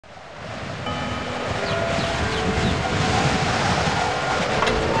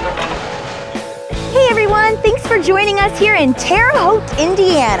for joining us here in Terre Haute,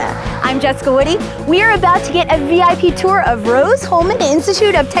 Indiana. I'm Jessica Woody. We are about to get a VIP tour of Rose-Hulman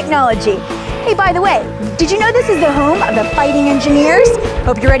Institute of Technology. Hey, by the way, did you know this is the home of the fighting engineers?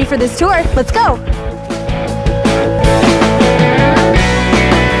 Hope you're ready for this tour. Let's go.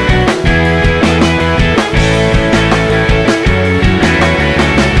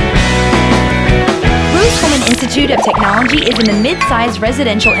 Institute of Technology is in the mid-sized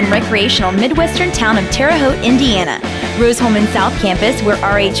residential and recreational Midwestern town of Terre Haute, Indiana. Rose-Hulman South Campus, where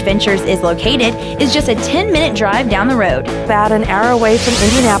RH Ventures is located, is just a 10-minute drive down the road. About an hour away from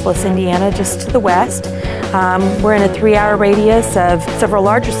Indianapolis, Indiana, just to the west. We're in a 3-hour radius of several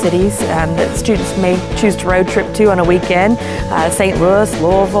larger cities that students may choose to road trip to on a weekend. St. Louis,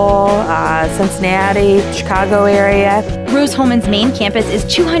 Louisville, Cincinnati, Chicago area. Rose-Hulman's main campus is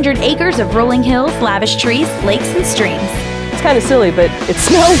 200 acres of rolling hills, lavish trees, lakes, and streams. It's kind of silly, but it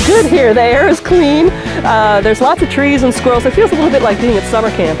smells good here. The air is clean. There's lots of trees and squirrels. It feels a little bit like being at summer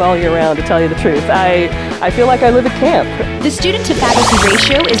camp all year round, to tell you the truth. I feel like I live at camp. The student-to-faculty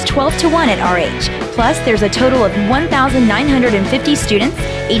ratio is 12:1 at RH. Plus, there's a total of 1,950 students,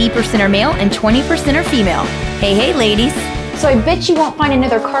 80% are male and 20% are female. Hey, ladies. So I bet you won't find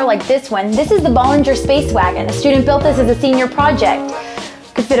another car like this one. This is the Bollinger Space Wagon. A student built this as a senior project.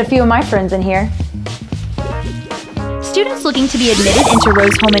 Could fit a few of my friends in here. Students looking to be admitted into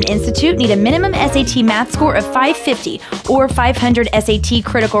Rose-Hulman Institute need a minimum SAT math score of 550 or 500 SAT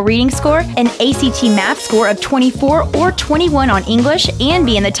critical reading score, an ACT math score of 24 or 21 on English, and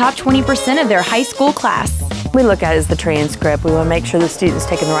be in the top 20% of their high school class. We look at it as the transcript. We want to make sure the student's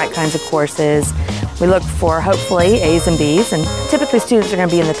taking the right kinds of courses. We look for, hopefully, A's and B's, and typically students are going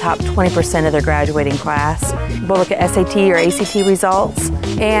to be in the top 20% of their graduating class. We'll look at SAT or ACT results,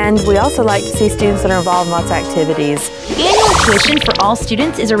 and we also like to see students that are involved in lots of activities. Annual tuition for all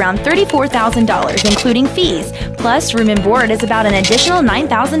students is around $34,000, including fees, plus room and board is about an additional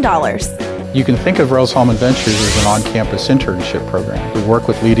 $9,000. You can think of Rose-Hulman Ventures as an on-campus internship program. We work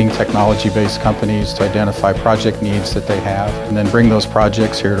with leading technology-based companies to identify project needs that they have, and then bring those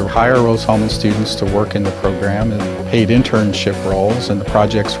projects here to hire Rose-Hulman students to work in the program in paid internship roles, and the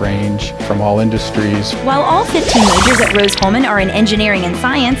projects range from all industries. While all 15 majors at Rose-Hulman are in engineering and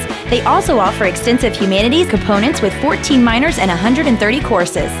science, they also offer extensive humanities components with 14 minors and 130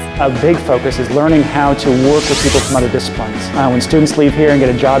 courses. A big focus is learning how to work with people from other disciplines. When students leave here and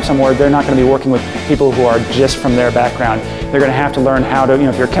get a job somewhere, they're not going to be working with people who are just from their background. They're going to have to learn how to,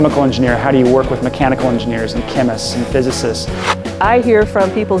 if you're a chemical engineer, how do you work with mechanical engineers and chemists and physicists? I hear from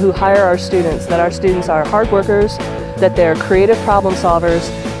people who hire our students that our students are hard workers, that they're creative problem solvers,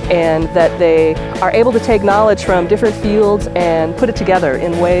 and that they are able to take knowledge from different fields and put it together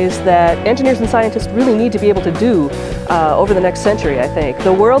in ways that engineers and scientists really need to be able to do over the next century, I think.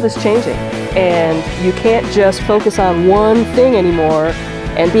 The world is changing, and you can't just focus on one thing anymore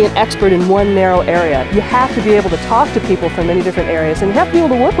and be an expert in one narrow area. You have to be able to talk to people from many different areas, and you have to be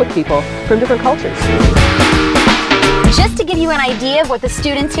able to work with people from different cultures. Just to give you an idea of what the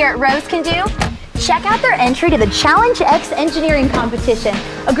students here at Rose can do, check out their entry to the Challenge X Engineering Competition.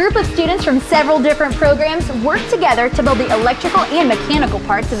 A group of students from several different programs work together to build the electrical and mechanical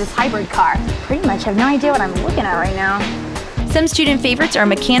parts of this hybrid car. Pretty much have no idea what I'm looking at right now. Some student favorites are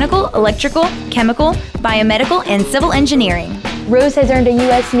mechanical, electrical, chemical, biomedical, and civil engineering. Rose has earned a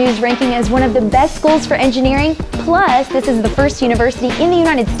U.S. News ranking as one of the best schools for engineering. Plus, this is the first university in the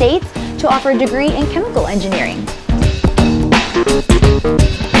United States to offer a degree in chemical engineering.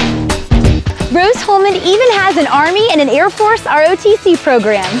 Rose-Hulman even has an Army and an Air Force ROTC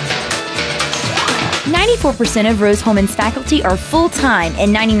program. 94% of Rose-Hulman's faculty are full-time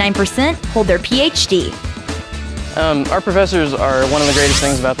and 99% hold their PhD. Our professors are one of the greatest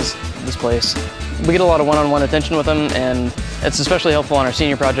things about this place. We get a lot of one-on-one attention with them, and it's especially helpful on our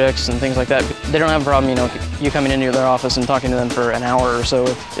senior projects and things like that. They don't have a problem, you coming into their office and talking to them for an hour or so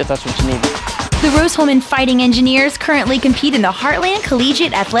if that's what you need. The Rose-Hulman Fighting Engineers currently compete in the Heartland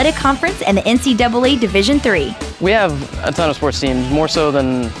Collegiate Athletic Conference and the NCAA Division III. We have a ton of sports teams, more so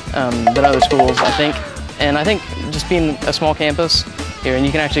than other schools, I think. And I think just being a small campus here, and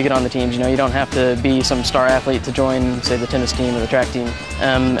you can actually get on the teams, you don't have to be some star athlete to join, say, the tennis team or the track team.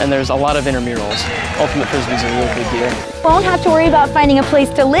 And there's a lot of intramurals. Ultimate Frisbee's a really big deal. You won't have to worry about finding a place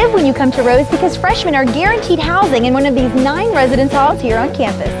to live when you come to Rose because freshmen are guaranteed housing in one of these 9 residence halls here on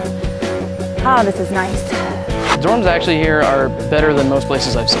campus. Oh, this is nice. Dorms actually here are better than most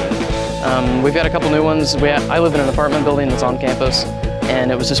places I've seen. We've got a couple new ones. I live in an apartment building that's on campus,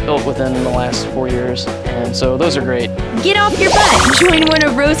 and it was just built within the last 4 years, and so those are great. Get off your butt! Join one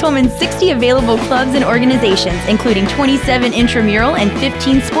of Rose-Hulman's 60 available clubs and organizations, including 27 intramural and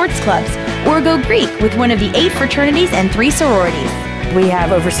 15 sports clubs, or go Greek with one of the 8 fraternities and 3 sororities. We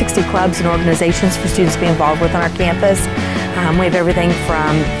have over 60 clubs and organizations for students to be involved with on our campus. We have everything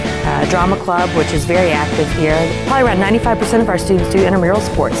from drama club, which is very active here. Probably around 95% of our students do intramural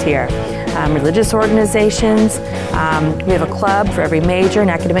sports here. Religious organizations. We have a club for every major and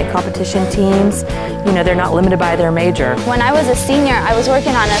academic competition teams. You know, they're not limited by their major. When I was a senior, I was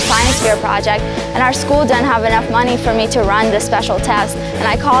working on a science fair project, and our school didn't have enough money for me to run this special test. And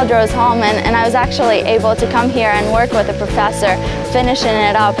I called Rose-Hulman, and I was actually able to come here and work with a professor, finishing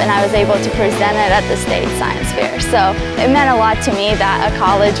it up, and I was able to present it at the state science fair. So it meant a lot to me that a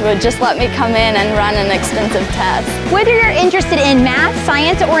college would just let me come in and run an expensive test. Whether you're interested in math,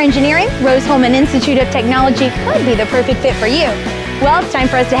 science, or engineering, Rose-Hulman Institute of Technology could be the perfect fit for you. Well, it's time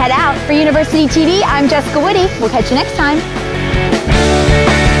for us to head out. For University TV, I'm Jessica Woody. We'll catch you next time.